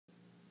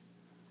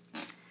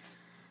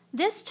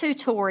This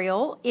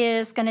tutorial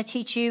is going to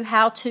teach you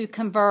how to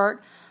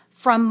convert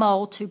from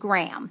mole to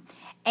gram.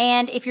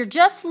 And if you're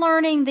just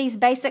learning these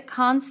basic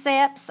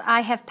concepts,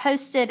 I have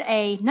posted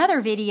another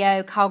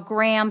video called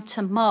Gram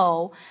to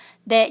Mole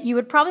that you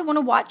would probably want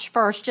to watch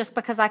first, just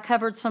because I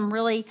covered some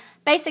really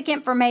basic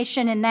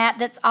information in that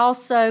that's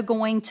also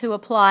going to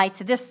apply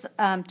to this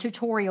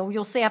tutorial.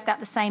 You'll see I've got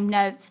the same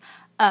notes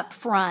up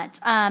front.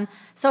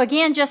 So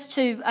again, just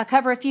to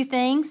cover a few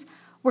things,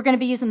 we're going to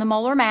be using the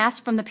molar mass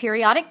from the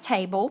periodic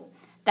table.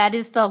 That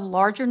is the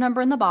larger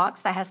number in the box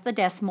that has the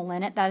decimal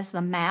in it. That is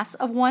the mass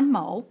of 1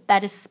 mole.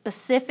 That is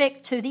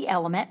specific to the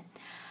element.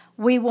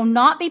 We will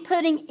not be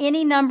putting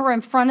any number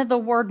in front of the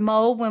word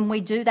mole when we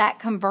do that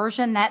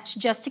conversion. That's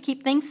just to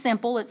keep things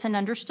simple. It's an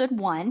understood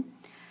 1.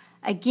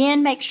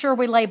 Again, make sure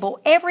we label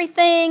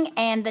everything,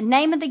 and the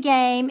name of the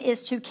game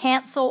is to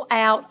cancel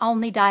out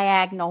on the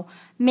diagonal,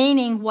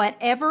 meaning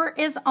whatever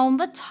is on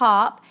the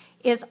top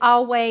is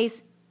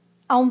always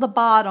on the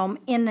bottom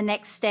in the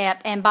next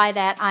step, and by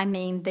that I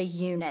mean the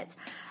unit.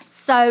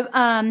 So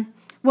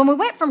when we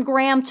went from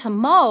gram to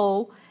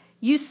mole,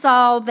 you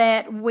saw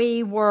that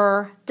we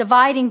were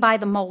dividing by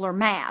the molar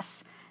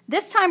mass.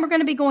 This time we're going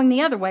to be going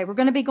the other way. We're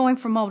going to be going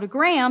from mole to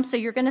gram, so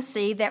you're going to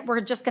see that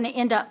we're just going to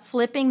end up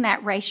flipping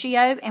that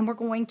ratio, and we're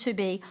going to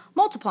be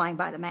multiplying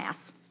by the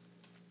mass.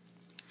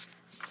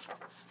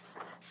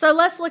 So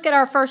let's look at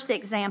our first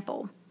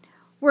example.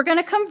 We're going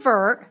to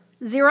convert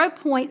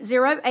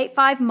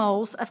 0.085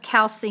 moles of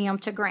calcium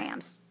to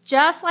grams.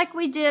 Just like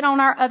we did on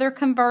our other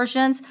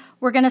conversions,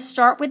 we're going to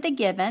start with the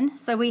given.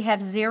 So we have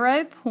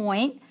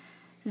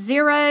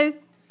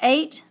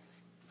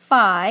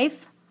 0.085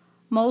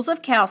 moles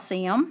of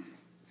calcium.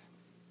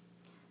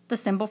 The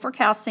symbol for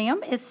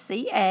calcium is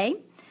Ca.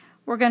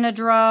 We're going to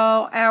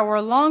draw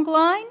our long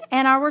line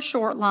and our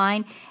short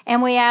line,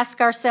 and we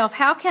ask ourselves,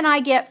 how can I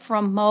get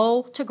from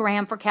mole to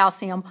gram for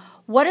calcium?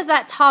 What is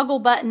that toggle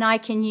button I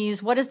can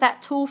use? What is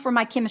that tool for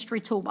my chemistry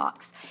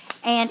toolbox?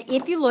 And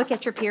if you look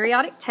at your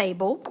periodic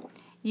table,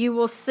 you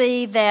will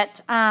see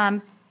that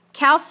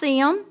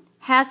calcium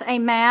has a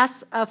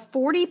mass of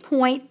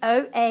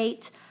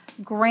 40.08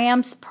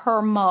 grams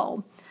per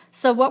mole.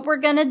 So what we're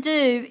going to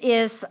do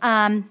is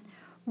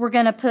we're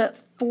going to put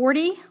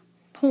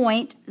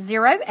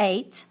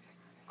 40.08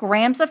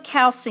 grams of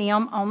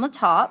calcium on the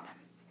top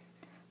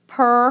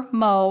per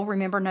mole.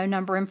 Remember, no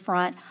number in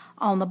front.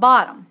 On the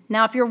bottom.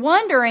 Now, if you're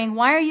wondering,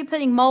 why are you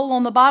putting mole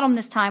on the bottom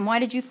this time? Why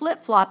did you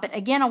flip-flop it?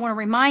 Again, I want to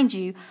remind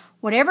you,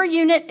 whatever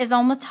unit is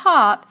on the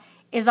top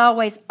is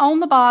always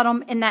on the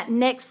bottom in that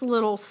next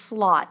little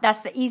slot. That's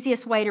the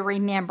easiest way to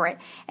remember it.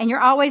 And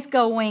you're always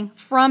going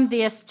from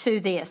this to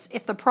this.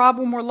 If the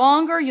problem were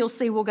longer, you'll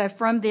see we'll go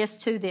from this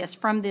to this,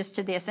 from this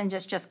to this, and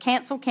just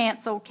cancel,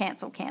 cancel,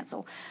 cancel,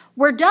 cancel.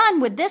 We're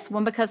done with this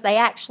one because they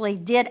actually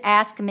did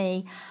ask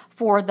me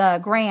for the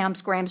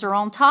grams. Grams are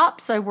on top,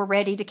 so we're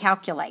ready to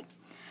calculate.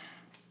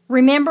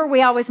 Remember,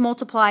 we always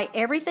multiply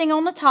everything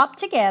on the top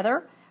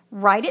together,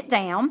 write it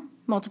down,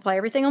 multiply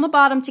everything on the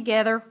bottom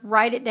together,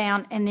 write it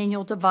down, and then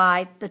you'll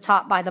divide the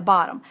top by the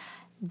bottom.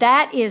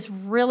 That is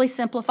really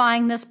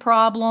simplifying this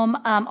problem.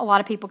 A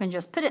lot of people can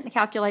just put it in the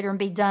calculator and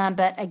be done,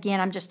 but again,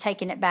 I'm just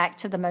taking it back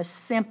to the most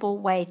simple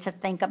way to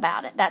think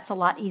about it. That's a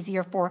lot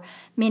easier for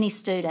many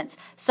students.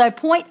 So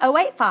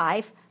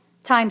 0.085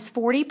 times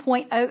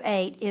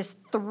 40.08 is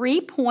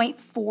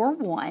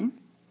 3.41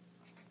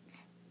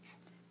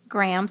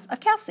 grams of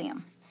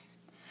calcium.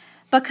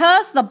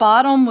 Because the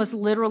bottom was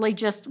literally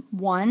just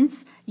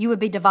ones, you would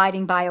be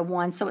dividing by a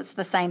 1, so it's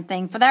the same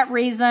thing. For that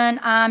reason,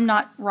 I'm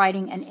not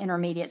writing an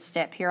intermediate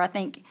step here. I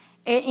think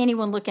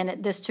anyone looking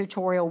at this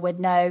tutorial would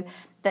know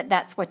that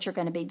that's what you're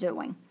going to be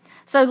doing.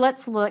 So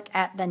let's look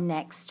at the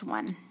next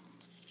one.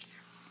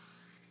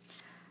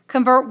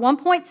 Convert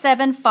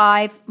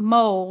 1.75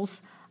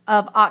 moles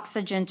of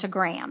oxygen to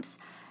grams.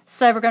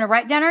 So we're going to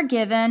write down our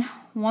given,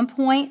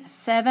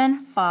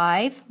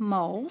 1.75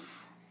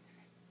 moles.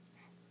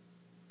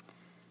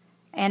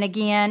 And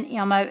again,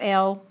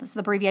 MOL is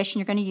the abbreviation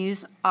you're going to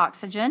use.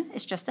 Oxygen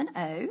is just an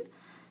O.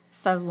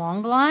 So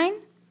long line,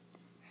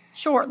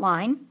 short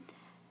line.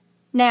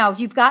 Now,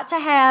 you've got to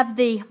have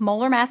the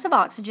molar mass of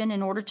oxygen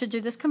in order to do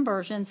this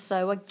conversion.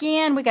 So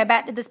again, we go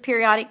back to this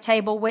periodic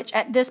table, which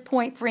at this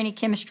point for any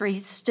chemistry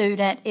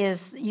student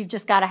is, you've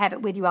just got to have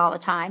it with you all the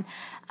time.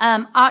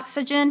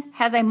 Oxygen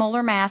has a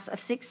molar mass of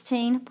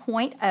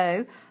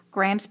 16.0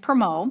 grams per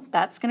mole.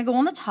 That's going to go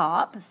on the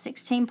top,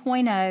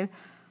 16.0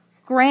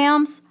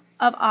 grams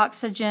of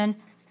oxygen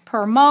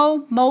per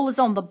mole. Mole is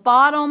on the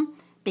bottom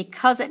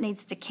because it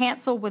needs to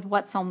cancel with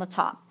what's on the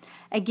top.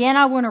 Again,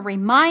 I want to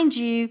remind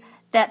you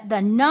that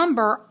the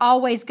number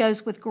always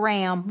goes with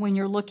gram when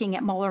you're looking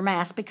at molar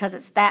mass because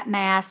it's that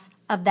mass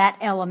of that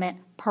element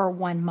per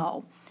 1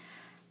 mole.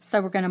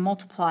 So we're going to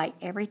multiply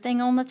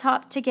everything on the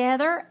top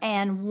together,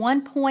 and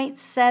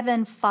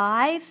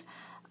 1.75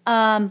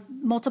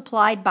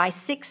 multiplied by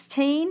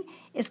 16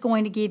 is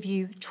going to give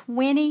you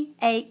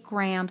 28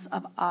 grams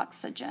of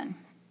oxygen.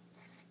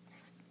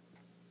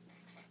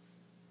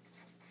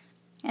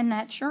 And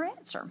that's your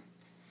answer.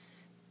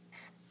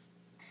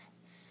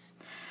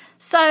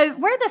 So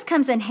where this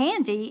comes in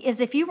handy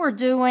is if you were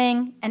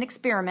doing an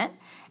experiment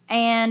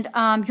and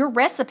your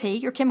recipe,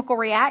 your chemical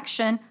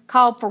reaction,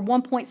 called for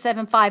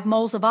 1.75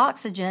 moles of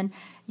oxygen,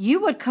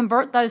 you would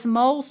convert those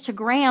moles to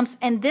grams,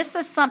 and this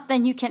is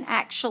something you can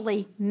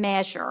actually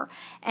measure.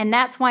 And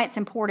that's why it's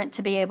important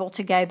to be able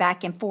to go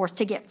back and forth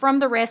to get from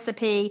the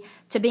recipe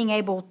to being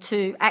able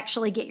to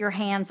actually get your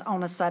hands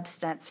on a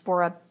substance,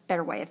 for a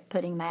better way of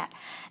putting that.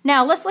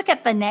 Now let's look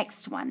at the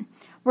next one.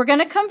 We're going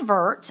to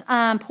convert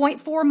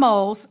 0.4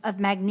 moles of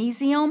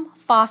magnesium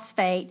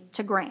phosphate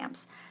to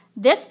grams.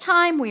 This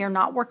time we are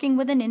not working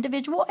with an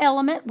individual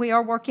element, we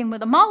are working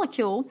with a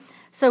molecule,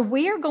 so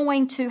we are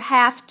going to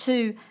have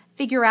to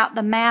figure out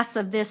the mass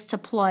of this to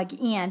plug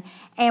in.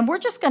 And we're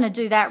just going to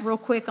do that real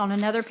quick on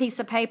another piece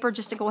of paper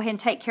just to go ahead and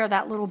take care of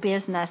that little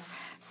business.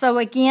 So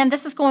again,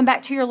 this is going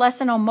back to your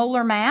lesson on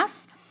molar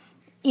mass,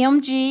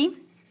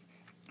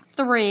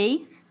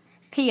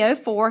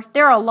 Mg3PO4.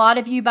 There are a lot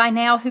of you by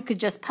now who could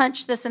just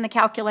punch this in the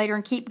calculator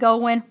and keep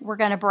going. We're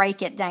going to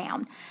break it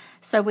down.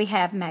 So we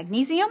have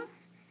magnesium,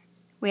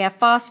 we have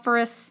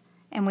phosphorus,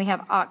 and we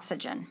have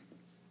oxygen.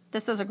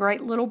 This is a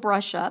great little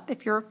brush up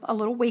if you're a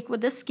little weak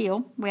with this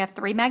skill. We have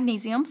 3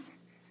 magnesiums.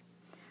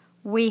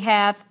 We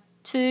have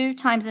 2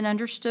 times an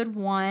understood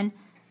 1,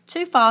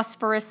 2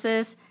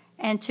 phosphoruses,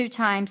 and 2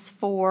 times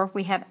 4,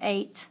 we have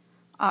 8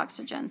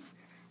 oxygens.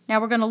 Now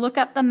we're going to look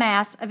up the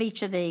mass of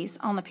each of these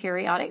on the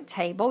periodic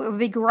table. It would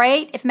be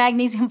great if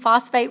magnesium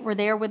phosphate were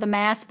there with a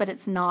mass, but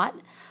it's not.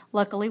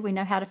 Luckily, we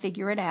know how to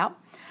figure it out.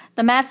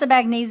 The mass of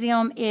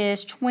magnesium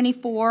is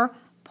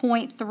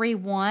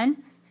 24.31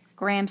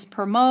 grams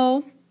per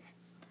mole.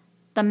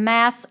 The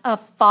mass of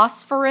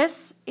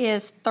phosphorus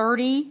is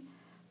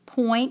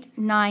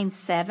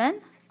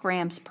 30.97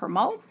 grams per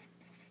mole.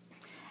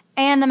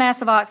 And the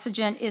mass of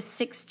oxygen is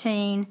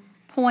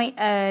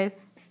 16.0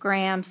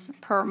 grams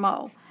per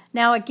mole.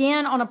 Now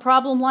again, on a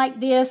problem like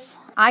this,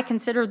 I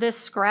consider this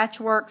scratch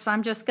work, so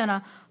I'm just going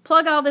to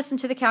plug all this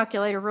into the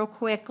calculator real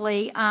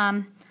quickly.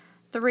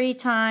 3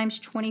 times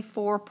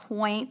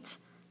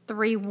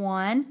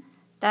 24.31,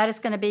 that is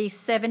going to be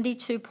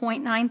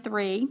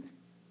 72.93.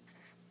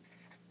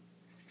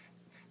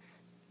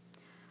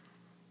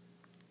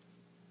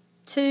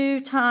 2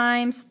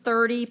 times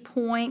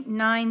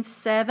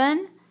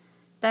 30.97,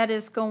 that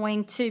is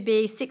going to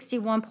be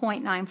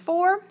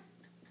 61.94.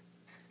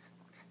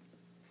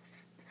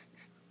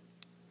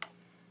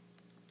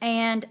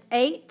 And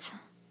 8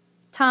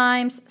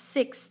 times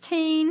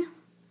 16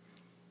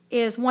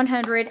 is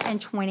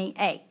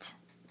 128.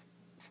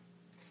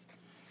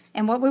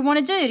 And what we want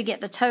to do to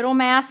get the total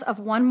mass of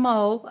 1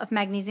 mole of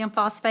magnesium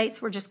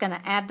phosphates, we're just going to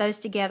add those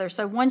together.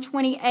 So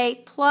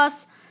 128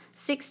 plus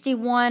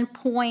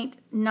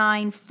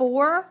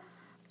 61.94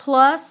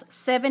 plus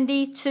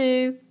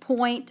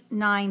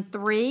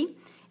 72.93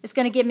 is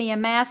going to give me a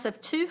mass of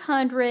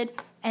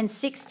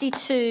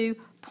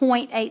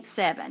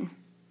 262.87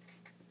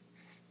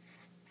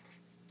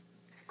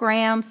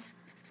 grams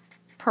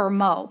per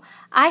mole.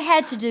 I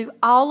had to do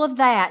all of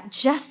that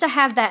just to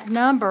have that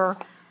number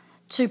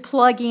to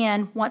plug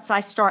in once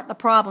I start the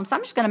problem. So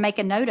I'm just going to make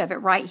a note of it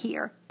right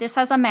here. This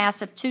has a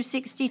mass of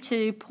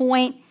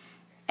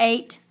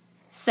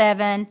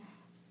 262.87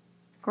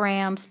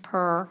 grams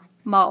per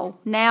mole.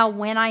 Now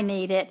when I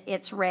need it,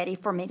 it's ready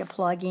for me to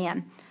plug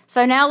in.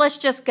 So now let's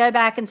just go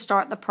back and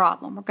start the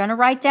problem. We're going to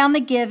write down the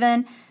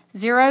given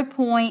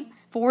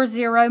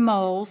 0.40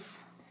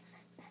 moles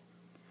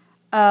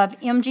of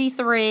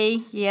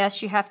Mg3,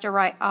 yes, you have to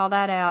write all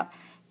that out,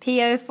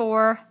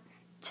 PO4,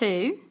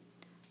 2.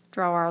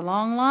 Draw our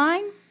long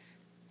line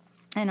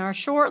and our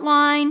short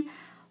line.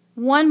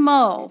 1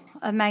 mole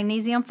of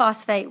magnesium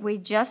phosphate we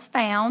just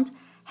found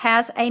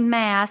has a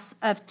mass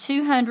of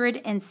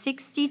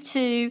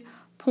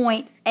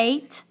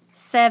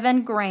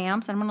 262.87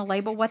 grams. I'm going to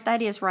label what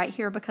that is right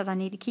here because I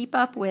need to keep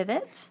up with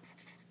it.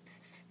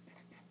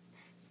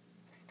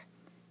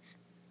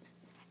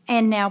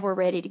 And now we're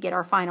ready to get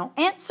our final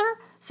answer.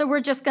 So we're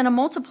just going to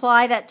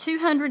multiply that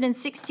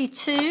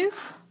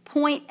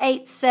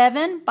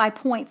 262.87 by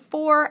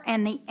 0.4,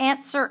 and the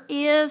answer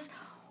is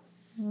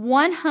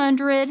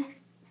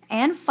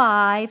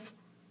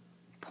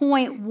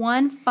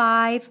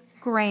 105.15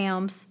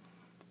 grams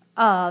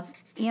of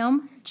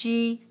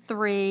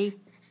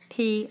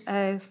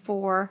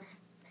Mg3PO4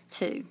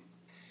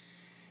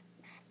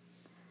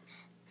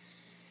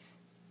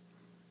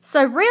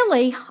 So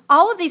really,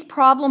 all of these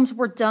problems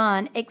were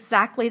done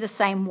exactly the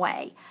same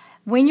way.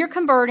 When you're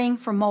converting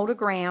from mole to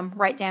gram,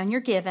 write down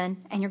your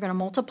given, and you're going to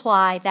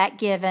multiply that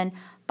given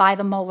by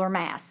the molar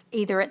mass.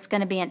 Either it's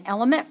going to be an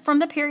element from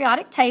the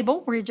periodic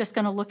table, where you're just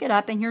going to look it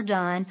up and you're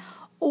done,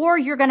 or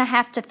you're going to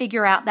have to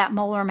figure out that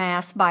molar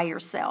mass by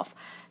yourself.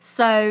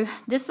 So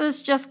this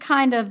is just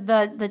kind of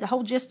the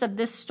whole gist of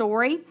this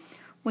story.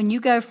 When you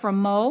go from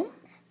mole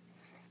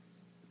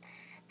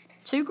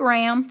to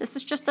gram, this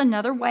is just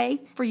another way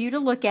for you to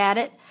look at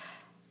it.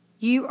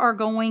 You are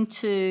going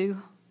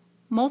to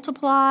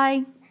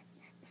multiply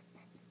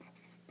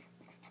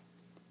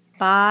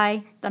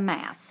by the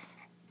mass.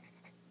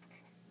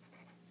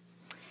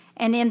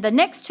 And in the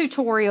next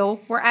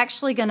tutorial, we're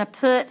actually going to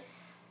put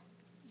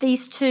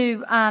these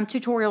two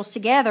tutorials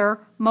together,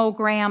 mole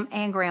gram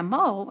and gram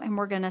mole, and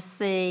we're going to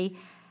see,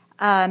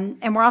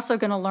 and we're also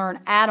going to learn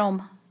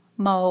atom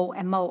mole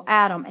and mole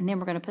atom, and then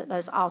we're going to put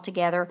those all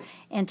together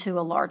into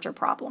a larger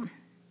problem.